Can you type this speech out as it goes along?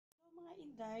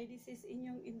Inday. This is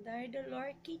inyong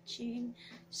indaydolor kitchen.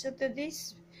 So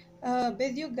today's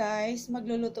video guys,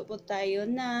 magluluto po tayo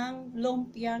ng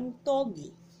lumpiang toge.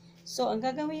 So ang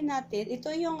gagawin natin, ito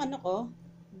yung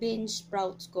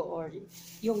beansprouts ko or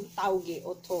yung tauge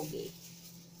o toge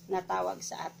na tawag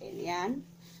sa atin. Yan.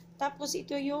 Tapos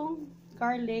ito yung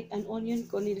garlic and onion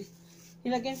ko.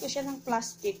 Nilagyan ko siya ng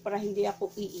plastic para hindi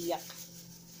ako iiyak.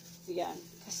 Yan.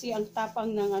 Kasi ang tapang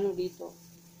ng dito.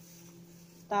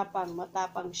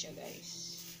 Matapang siya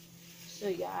guys.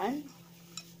 So yan.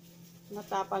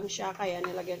 Matapang siya kaya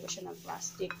nilagyan ko siya ng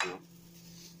plastic, no.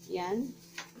 Yan.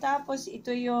 Tapos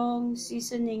ito yung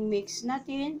seasoning mix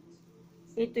natin.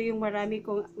 Ito yung maraming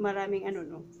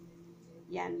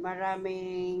Yan,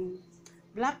 maraming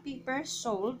black pepper,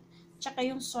 salt, tsaka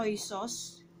yung soy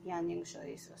sauce. Yan yung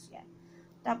soy sauce, yan.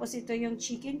 Tapos ito yung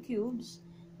chicken cubes.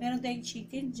 Meron tayong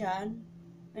chicken dyan.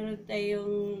 Meron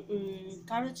tayong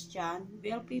carrots dyan,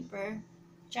 bell pepper,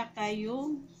 tsaka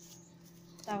yung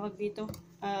tawag dito,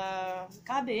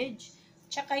 cabbage,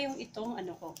 tsaka yung itong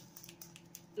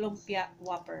lumpia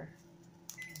whopper.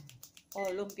 O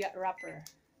lumpia wrapper.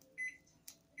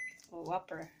 O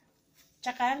whopper.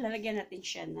 Tsaka lalagyan natin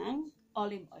siya ng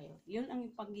olive oil. Yun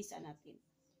ang ipaggisa natin.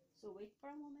 So wait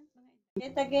for a moment mga ito.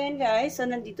 Yet again guys, so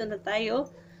nandito na tayo.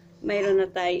 Mayroon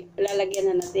na tayo,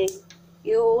 lalagyan na natin.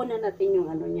 Iuuna natin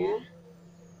yung niya.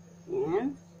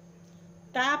 Yan.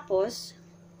 Tapos,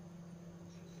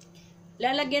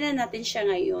 lalagyan na natin siya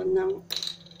ngayon ng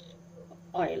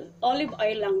oil. Olive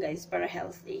oil lang guys, para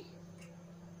healthy.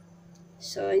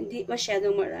 So, hindi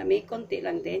masyadong marami. Konti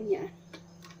lang din yan.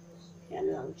 Yan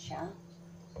lang siya.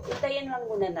 Itayin lang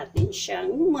muna natin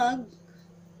siyang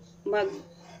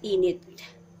mag-init.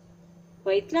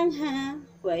 Wait lang ha.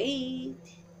 Wait.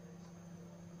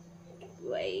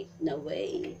 Wait.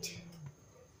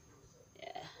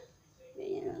 Yeah.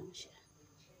 Ganyan lang siya.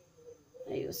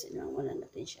 Ayusin lang muna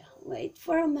natin siya. Wait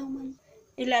for a moment.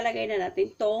 Ilalagay na natin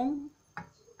tong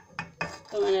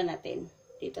natin.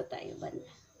 Dito tayo banda.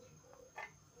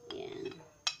 Yan.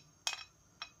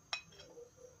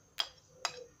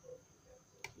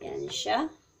 Yan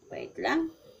siya. Wait lang.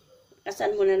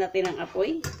 Kasan muna natin ang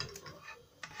apoy.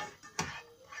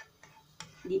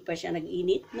 Hindi pa siya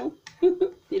nag-init, no?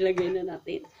 Nilagay na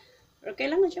natin. Pero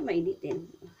kailangan siya mainitin.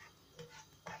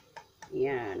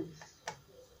 Yan.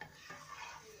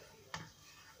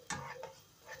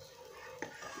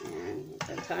 Yan.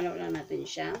 Ito, lang natin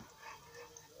siya.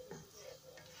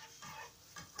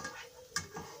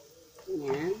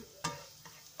 Yan.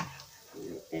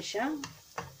 Init na siya.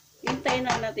 Hintayin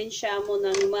lang natin siya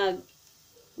munang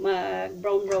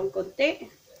mag-brown konti.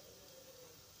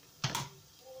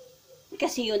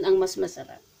 Kasi yun ang mas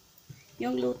masarap.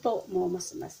 Yung luto mo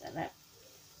mas masarap.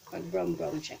 Pag brown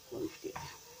siya konti.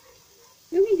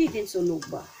 Yung hindi din sunog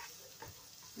ba?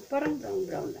 Parang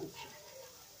brown lang siya.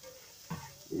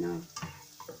 No.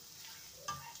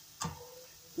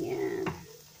 Yan.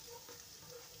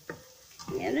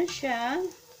 Yan na siya.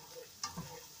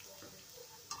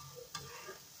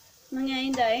 Mga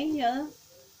inday, yeah.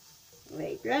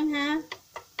 Wait lang ha.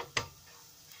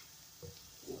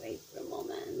 Wait for a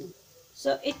moment.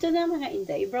 So, ito na mga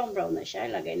inday. Brown na siya.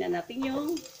 Lagay na natin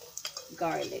yung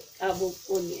garlic.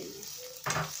 Onion.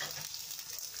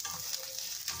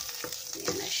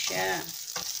 Yan na siya.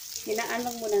 Hinaan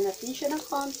lang muna natin siya ng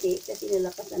konti kasi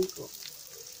nilakasan ko.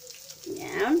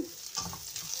 Yan.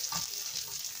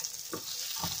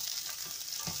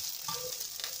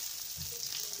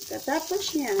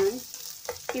 Katapos yan,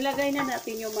 ilagay na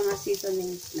natin yung mga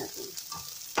seasonings natin.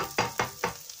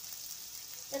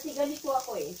 Kasi ganito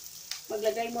ako eh.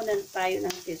 Maglagay muna tayo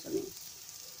ng seasoning.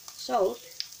 Salt.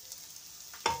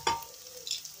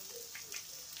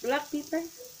 Black pepper.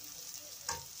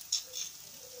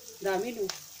 Dami no.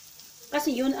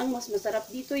 Kasi yun ang mas masarap.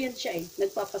 Dito yan siya eh.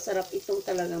 Nagpapasarap itong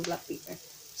talagang black pepper.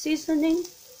 Seasoning.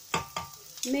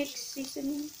 Mix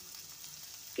seasoning.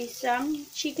 Isang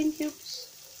chicken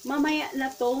cubes. Mamaya na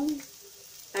tong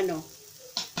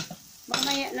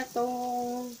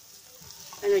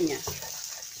niya.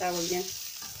 Tawag niya.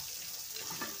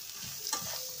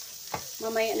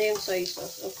 Mamaya na yung soy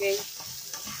sauce, okay?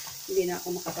 Hindi na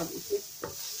ako makapag-isip.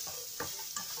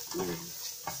 Yan.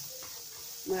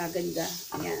 Maganda.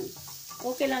 Yan.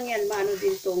 Okay lang yan. Maano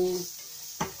din itong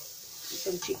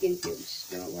chicken cubes.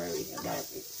 Don't worry about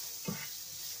it.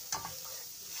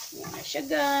 Yan na siya,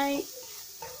 guys.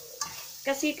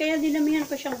 Kasi kaya dinamihan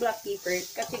ko siyang black pepper.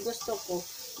 Kasi gusto ko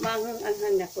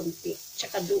manghang-anghang na konti.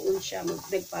 Tsaka doon siya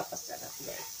nagpapasarap,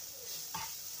 guys.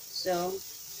 So,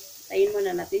 tayin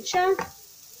muna natin siya.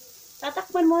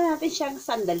 Tatakpan muna natin siya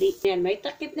sandali. Yan, may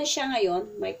takip na siya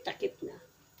ngayon. May takip na.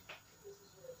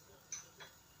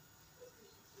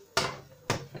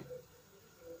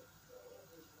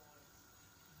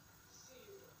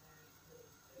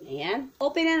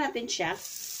 open na natin siya.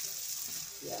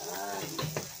 Yan.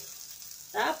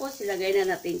 Tapos, ilagay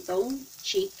na natin tong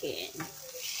chicken.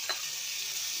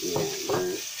 Yan.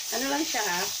 Ano lang siya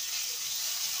ha?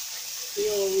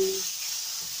 Yung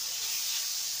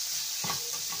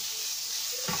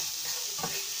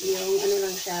ano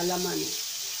lang siya, laman.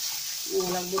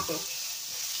 Yung walang buto.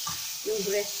 Yung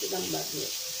breast lang bago.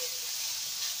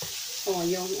 Oh,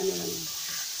 yung ano lang.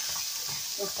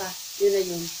 Basta, yun na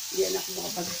yun. Hindi anak mo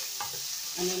kapag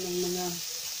ano ng mga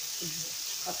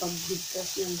kapag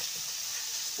bigkas yung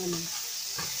ano,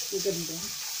 yung ganda.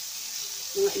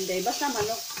 Mga inday. Basta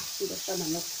manok. Basta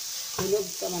manok. Tunog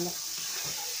sa manok.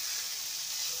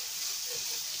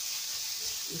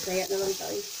 Isaya na lang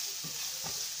tayo.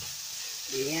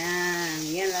 Yan.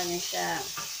 Yan lang siya.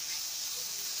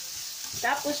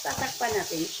 Tapos, tatakpan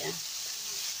natin siya.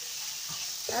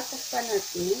 Tatakpan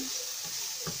natin.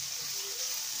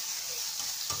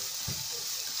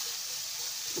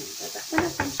 Tatakpan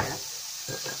natin siya.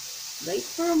 Wait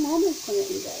for a moment, mga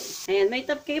inday. Ayan, may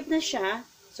top cape na siya.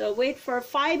 So, wait for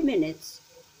 5 minutes.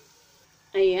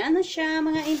 Ayan na siya,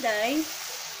 mga inday.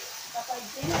 Kapag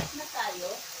dinat na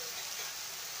tayo,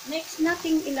 next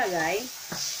nating ilagay.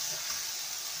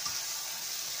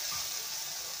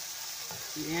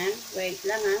 Ayan, wait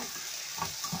lang ha.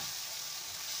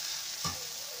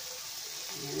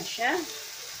 Ayan na siya.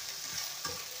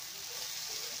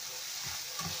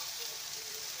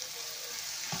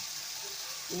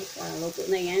 Luto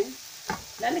na yan.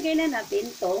 Lalagay na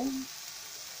natin tong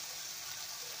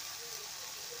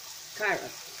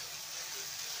carrot.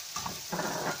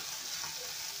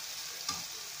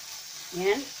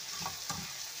 Ayan.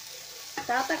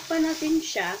 Tatakpan natin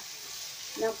siya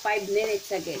ng 5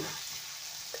 minutes again.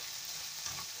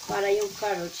 Para yung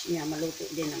carrots niya maluto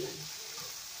din naman.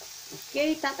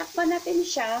 Okay, tatakpan natin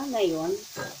siya ngayon.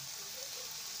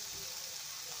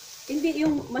 Hindi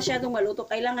yung masyadong maluto.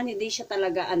 Kailangan hindi siya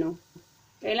talaga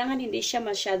kailangan hindi siya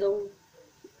masyadong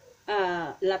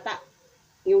lata.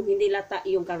 Yung hindi lata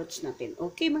yung carrots natin.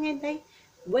 Okay, mga hinday.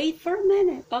 Wait for a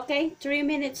minute. Okay, 3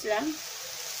 minutes lang.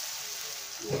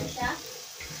 Yan siya.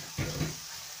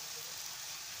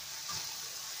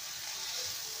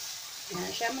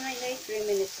 Yan siya, mga hinday.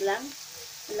 3 minutes lang.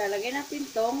 Lalagay natin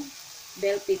tong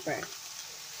bell pepper.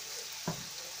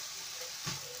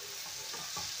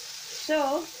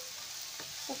 So,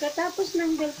 pagkatapos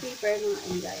ng bell pepper, mga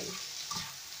hinday,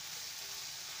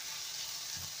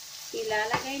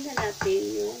 ilalagay na natin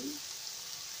yung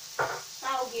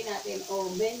togue natin o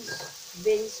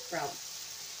beansprouts.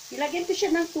 Ilagyan ko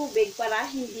siya ng tubig para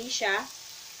hindi siya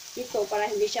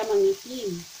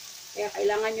mangitim. Kaya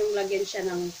kailangan yung lagyan siya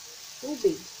ng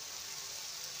tubig.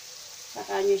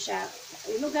 Saka nyo siya,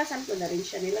 inugasan ko na rin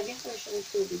siya. Nilagyan ko siya ng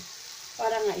tubig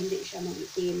para nga hindi siya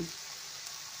mangitim.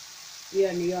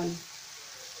 Yan.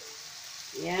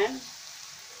 Yan.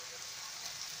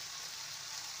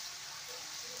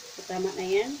 So, tama na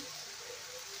yan.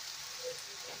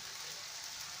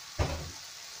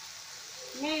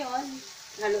 Ngayon,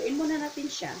 haluin muna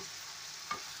natin siya.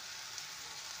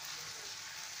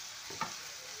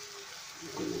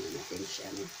 Haluin muna natin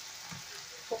siya.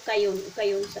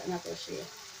 Ukayon sa nato siya.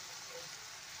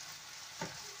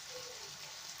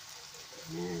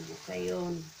 Yan,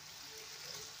 ukayon.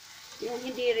 Yung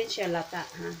hindi rin siya lata,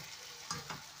 ha?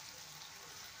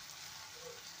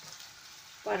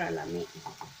 Para lami.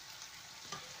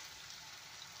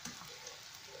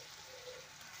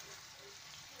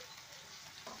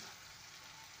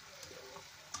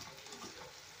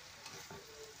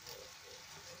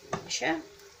 Siya.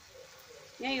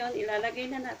 Ngayon,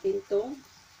 ilalagay na natin itong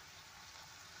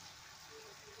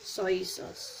soy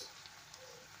sauce.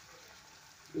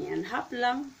 Yan, half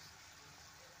lang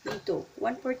dito.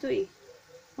 1/4 eh.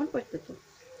 1/4 ba ito?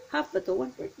 Half ba ito?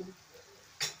 1/4 lang.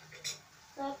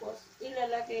 Tapos,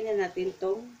 ilalagay na natin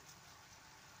itong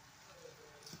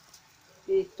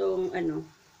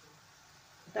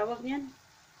tawag niyan?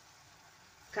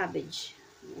 Cabbage.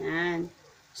 Yan.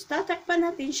 Tatakpan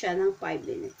natin siya ng 5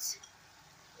 minutes.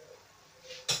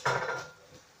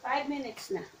 5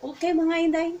 minutes na. Okay, mga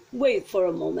hinday. Wait for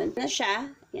a moment na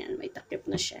siya. Yan, may takip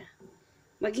na siya.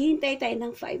 Maghihintay tayo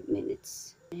ng 5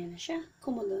 minutes. Ayan na siya.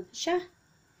 Kumulo na siya.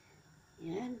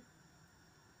 Yan.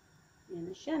 Yan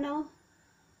na siya, no?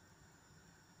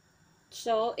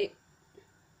 So,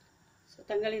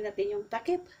 tanggalin natin yung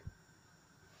takip.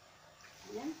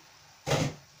 Ayan.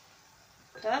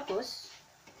 Tapos,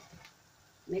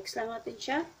 mix lang natin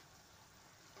siya.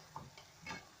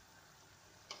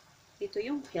 Ito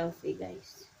yung healthy,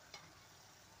 guys.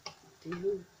 Ito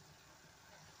yung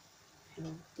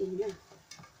healthy niya.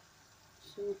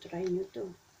 So, try nyo to.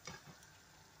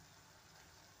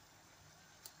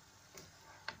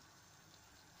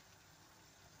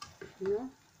 No?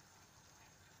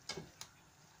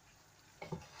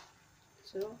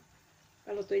 So,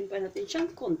 palutuin pa natin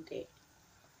siyang konti.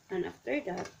 And after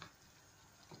that,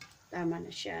 tama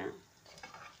na siya.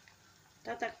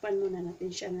 Tatakpan muna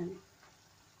natin siya ng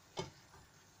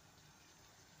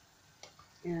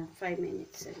 5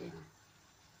 minutes again.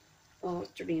 O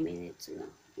 3 minutes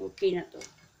lang. Okay na to.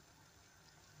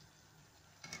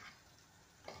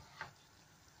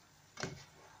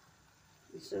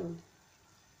 So,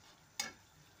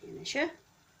 yan na siya.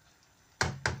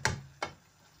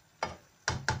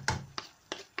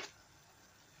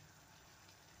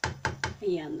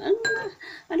 Ayan.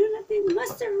 Ano natin?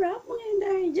 Masarap mga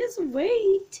Inday. Just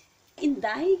wait.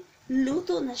 Inday,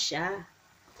 luto na siya.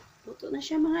 Luto na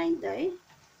siya mga Inday.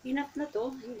 Enough na to.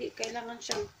 Hindi kailangan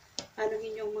siyang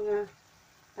anuhin yung mga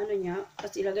ano niya.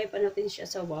 Kasi ilagay pa natin siya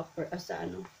sa whopper. Sa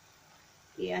ano.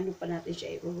 I-ano pa natin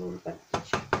siya. I-roll pa natin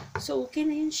siya. So, okay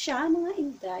na yun siya mga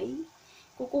Inday.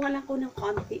 Kukuha lang ko ng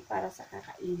konti para sa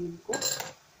kakainin ko.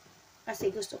 Kasi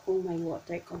gusto kong may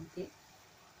water konti.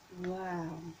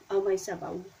 Wow. Oh, may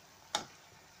sabaw.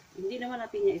 Hindi naman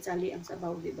natin niya isali ang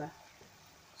sabaw, diba?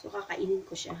 So, kakainin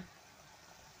ko siya.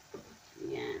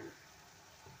 Yan.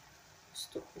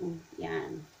 Gusto ko.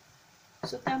 Yan.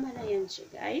 So, tama na yan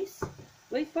siya, guys.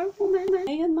 Wait for a moment.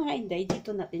 Ngayon, mga Inday,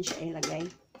 dito natin siya ilagay.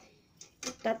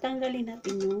 Tatanggalin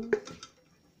natin yung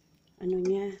ano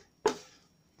niya.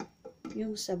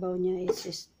 Yung sabaw niya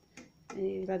is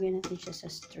ilagay natin siya sa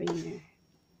strainer.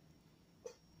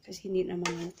 Kasi hindi naman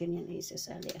natin yan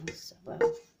isasali ang sabaw.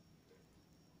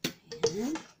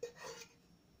 Ayan.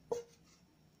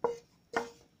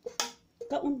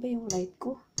 Kaon ba yung light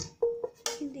ko?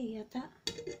 Hindi yata.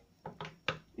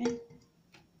 Ayan.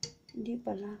 Hindi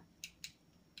pala.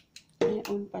 Ayan,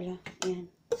 on pala. Ayan.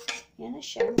 Ayan na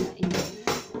siya. Ayan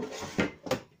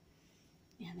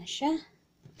na siya.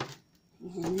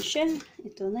 Ayan na siya.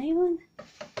 Ito na yun.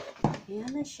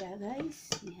 Ayan na siya, guys.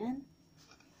 Ayan.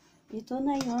 Ito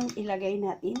na yon, ilagay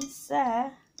natin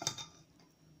sa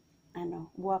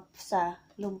sa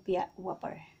lumpia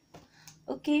whopper.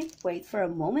 Okay, wait for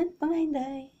a moment mga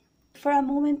Inday. For a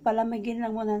moment, palamigin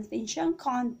lang muna natin siyang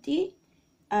konti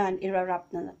and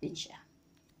i-wrap na natin siya.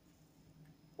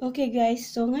 Okay guys,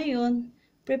 so ngayon,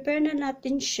 prepare na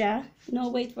natin siya.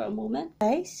 No, wait for a moment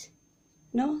guys.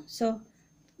 No, so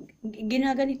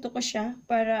ginaganito ko siya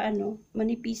para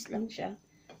manipis lang siya.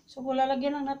 So,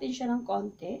 lalagyan lang natin siya ng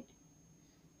konti.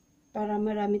 Para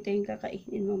marami tayong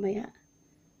kakainin mamaya.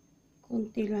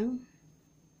 Kunti lang.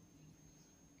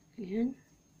 Ayan.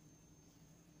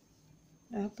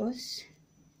 Tapos,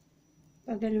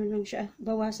 pag gano'n lang siya,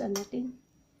 bawasan natin.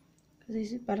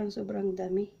 Kasi parang sobrang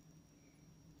dami.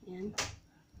 Ayan.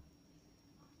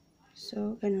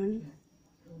 So, gano'n.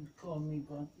 Don't call me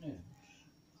partner.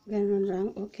 Gano'n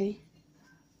lang, okay.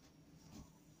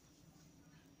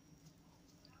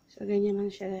 So, ganyan lang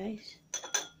siya guys.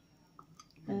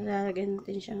 Lalagyan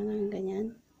natin siya ng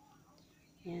ganyan.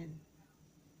 Ayan.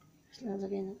 Tapos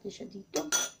lalagyan natin siya dito.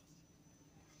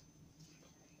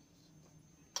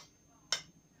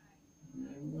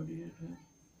 What do you do?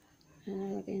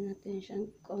 Lalagyan natin siyang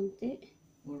konti.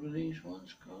 What are these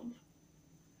ones called?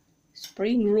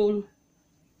 Spring roll.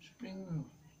 Spring roll.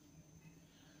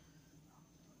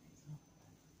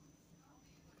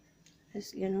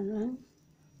 Tapos gano'n lang.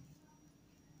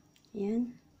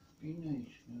 Ayan. Be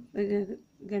nice.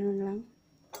 Ganun lang.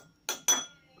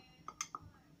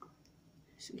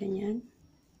 So, ganyan.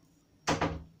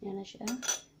 Yan na siya.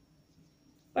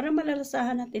 Para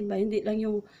malalasahan natin ba, hindi lang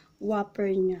yung wrapper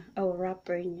niya.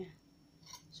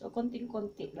 So,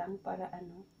 konting-konti lang para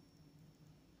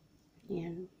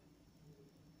Yan.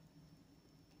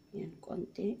 Yan,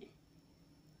 konti.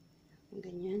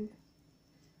 Ganyan.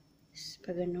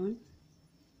 Pag ganun.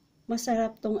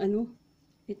 Masarap tong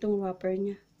itong wrapper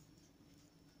niya.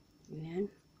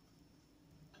 Ayan.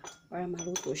 Para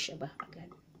maluto siya ba agad.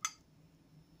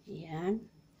 Ayan.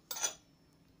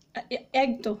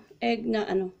 Egg to. Egg na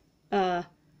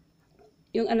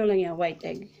yung lang yan, white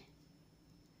egg.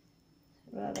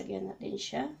 Lalagyan natin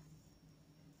siya.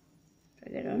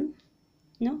 Pagano'n.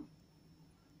 No?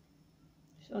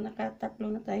 So,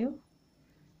 nakatatlo na tayo.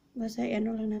 Basta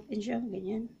lang natin siya.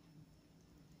 Ganyan.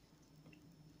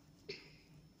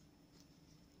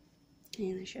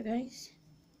 Ayan na siya, guys.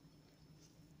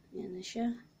 Ayan na siya.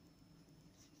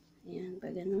 Ayan, pa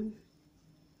ganun.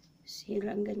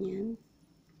 Silang ganyan.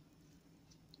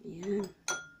 Ayan.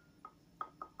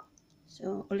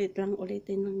 So, ulitin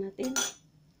lang natin.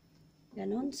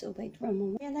 Ganun. So, wait for a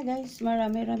moment. Ayan na guys.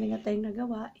 Marami-rami na tayong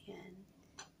nagawa. Ayan.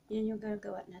 Yan yung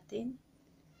gagawa natin.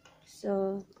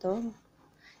 So, ito.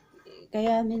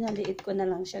 Kaya minaliit ko na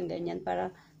lang siyang ganyan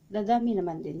para dadami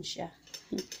naman din siya.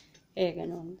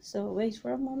 Ganun. So, wait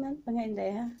for a moment, mga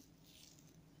inday, ha?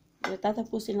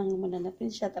 Tatapusin lang muna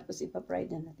natin siya, tapos ipa-fry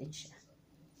na natin siya.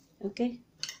 Okay?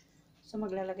 So,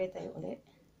 maglalagay tayo ulit.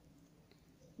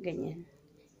 Ganyan.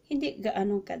 Hindi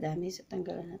gaanong kadami, so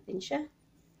tanggalan natin siya.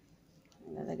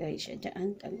 Lalagay siya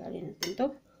dyan. Tanggalin natin to.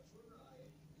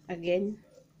 Again.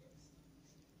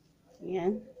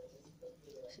 Yan.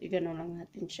 So, gano'n lang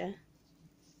natin siya.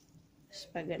 Tapos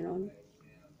pa gano'n.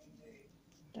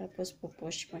 Tapos,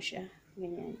 pupush mo siya.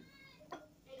 Ganyan.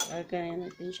 Lagyan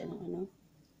natin siya ng ano.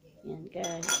 Yan,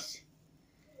 guys.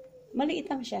 Maliit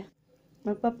lang siya.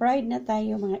 Magpa-fried na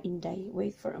tayo, mga inday.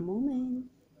 Wait for a moment.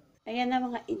 Ayan na,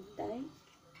 mga inday.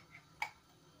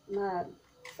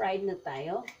 Mag-fried na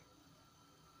tayo.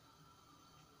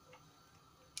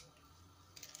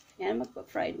 Yan,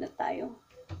 magpa-fried na tayo.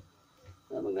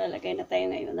 So, maglalagay na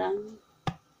tayo ngayon ng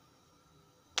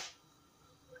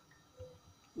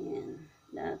yan.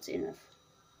 That's enough.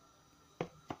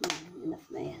 Enough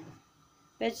na yan.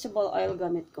 Vegetable oil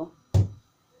gamit ko.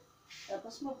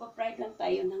 Tapos magpa-fry lang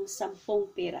tayo ng 10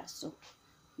 piraso.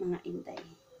 Mga inday.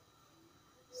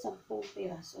 10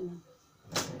 piraso lang.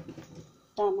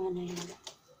 Tama na yan.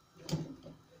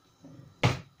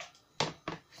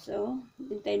 So,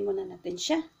 hintayin muna natin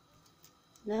siya.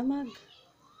 Na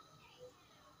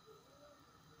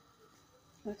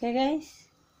Okay, guys.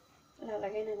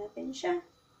 Lalagay na natin siya.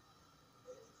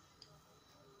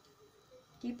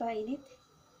 Di pa init?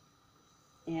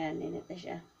 Ayan, init na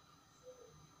siya.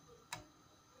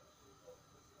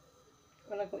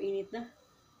 Wala ko init na.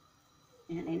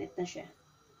 Ayan, init na siya.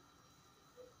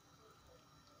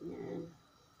 Ayan.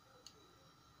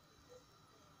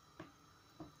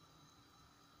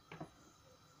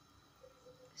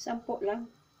 Sampo lang.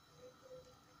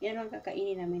 Yan ang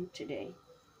kakainin namin today.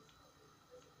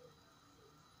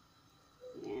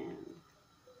 Ayan.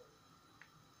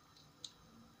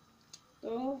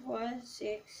 2, 4,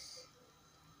 6,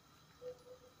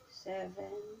 7,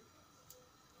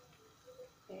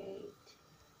 8,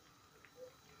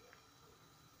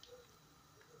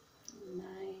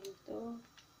 9, 2,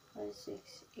 4,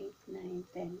 6, 8, 9,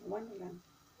 10. 1 lang.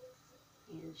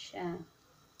 Ayan siya.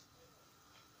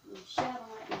 Ayan siya,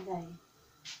 mga inday.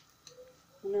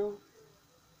 Ano?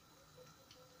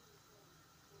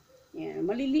 Ayan.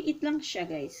 Maliliit lang siya,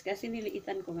 guys. Kasi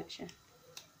niliitan ko nga siya.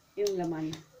 Yung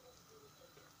laman.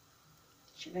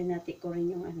 Tsaka natin ko rin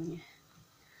yung ano niya.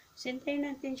 Sintayin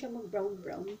natin siya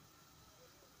mag-brown-brown.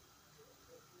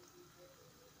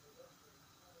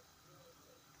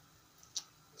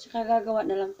 Tsaka gagawa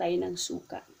na lang tayo ng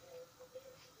suka.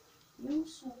 Yung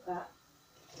suka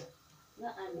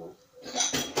na ano.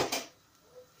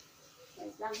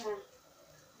 Wait lang, ha.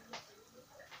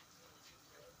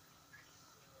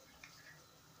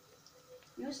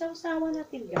 Yung sausawa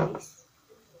natin, guys,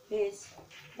 is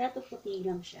dato puti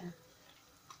lang siya.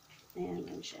 Ayan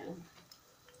lang siya.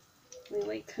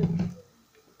 Wait ka.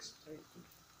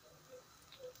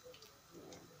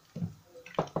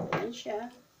 Ayan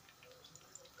siya.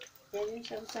 Ayan yung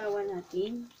sausawa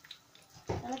natin.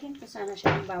 Talagyan ko sana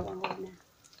siya ng bawang huwag na.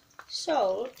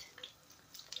 Salt.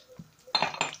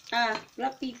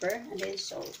 Black pepper. And then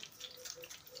salt.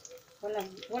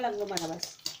 Walang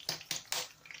lumalabas.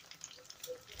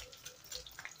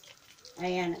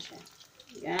 Ayan na siya.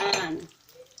 Yan.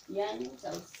 Yan yung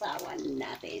sausawan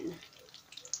natin.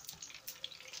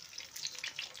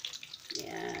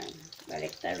 Yan.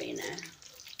 Balik ta rin na.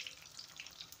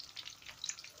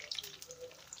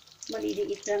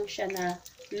 Maliliit lang siya na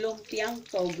lumpiang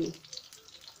toge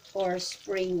or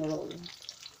spring roll.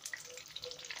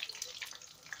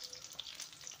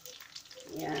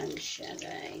 Yan siya,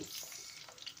 guys.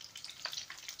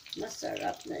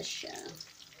 Masarap na siya.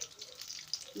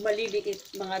 Maliliit,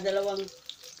 mga 2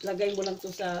 lagay mo lang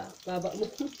to sa baba mo.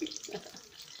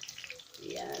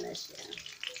 Yan na siya.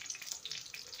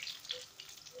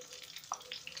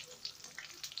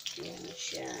 Yan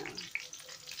siya.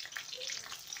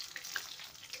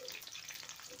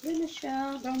 Yan na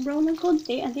siya. Brown-brown ng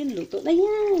konti. And then, luto na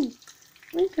yan.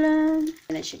 Wait lang.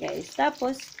 Yan na siya, guys.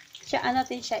 Tapos, saan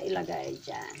natin siya ilagay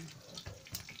dyan.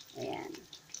 Ayan.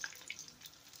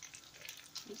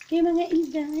 Okay, mga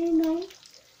inday, no?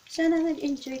 Sana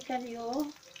nag-enjoy kayo.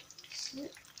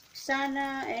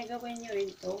 Sana, gawin nyo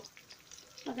rin to.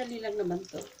 Madali lang naman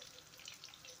to.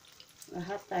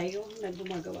 Lahat tayo na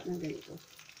gumagawa ng ganito.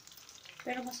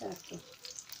 Pero masarap to.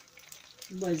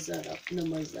 Masarap na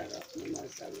masarap na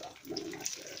masarap na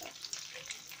masarap.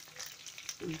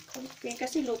 Okay,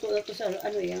 kasi luto na to sa,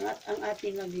 ano yan, ang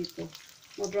ating lang dito.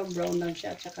 Ma-brown-brown lang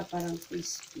siya, at saka parang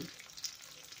crispy.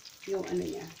 Yung ano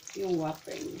niya, yung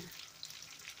wafer niya.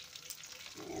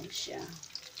 Ayan siya.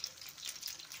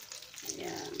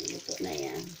 Ayan, luto na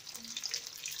yan.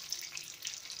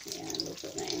 Ayan, luto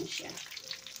na yan siya.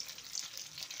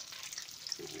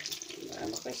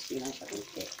 Crispy lang siya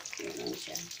kunti. Ayan lang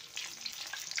siya.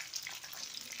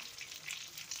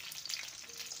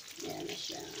 Ayan na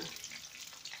siya.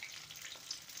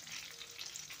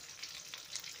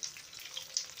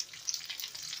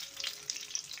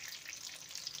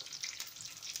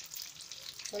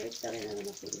 Balik na rin naman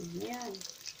ako. Ayan.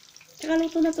 Tsaka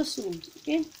luto na to soon.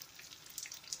 Okay?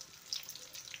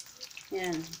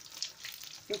 Ayan.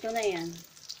 Luto na yan.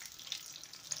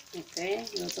 Okay,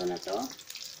 luto na to.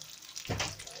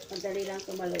 Madali lang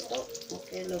ito maluto.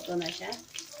 Okay, luto na siya.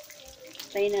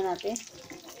 Tayin na natin.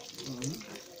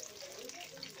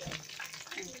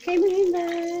 Okay, mga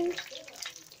hinday.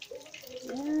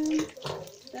 Ayan.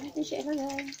 Dapat na siya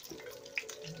ilagay.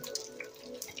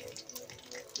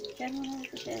 Diyan mo na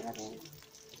ito siya ilagay.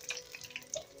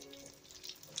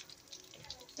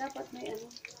 Dapat may ano.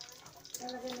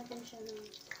 Lalagay natin siya ng...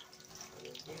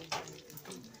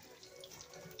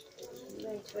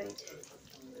 Wait.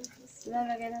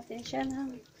 Lalagay natin siya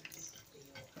ng...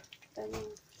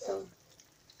 So.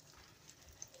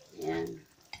 Ayan.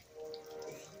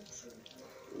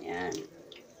 Ayan.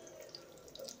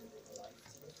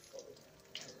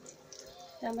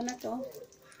 Tama na to.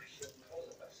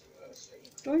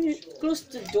 Close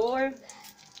the door.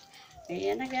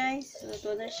 Ayan na guys.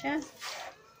 Luto na siya.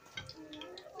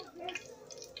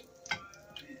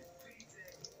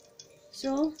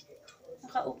 So,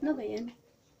 naka-off na ba yan?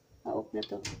 Naka-off na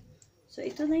to. So,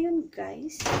 ito na yun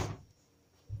guys.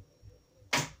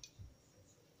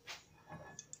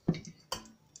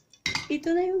 Ito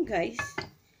na yun guys.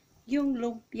 Yung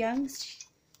lumpiang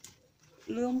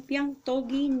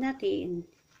toge natin.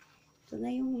 Ito na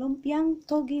yung lumpiang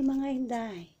toge mga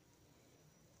hinday.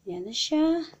 Yan na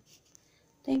siya.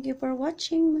 Thank you for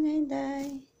watching mga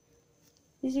hinday.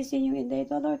 This is in yung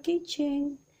indaydolor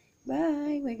kitchen.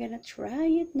 Bye. We're gonna try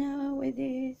it now with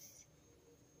this.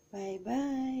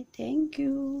 Bye. Thank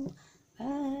you.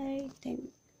 Bye.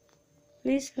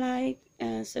 Please like,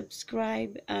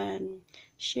 subscribe, and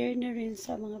share na rin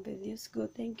sa mga videos ko.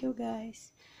 Thank you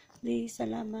guys. Please,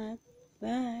 salamat.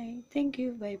 Bye. Thank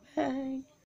you. Bye.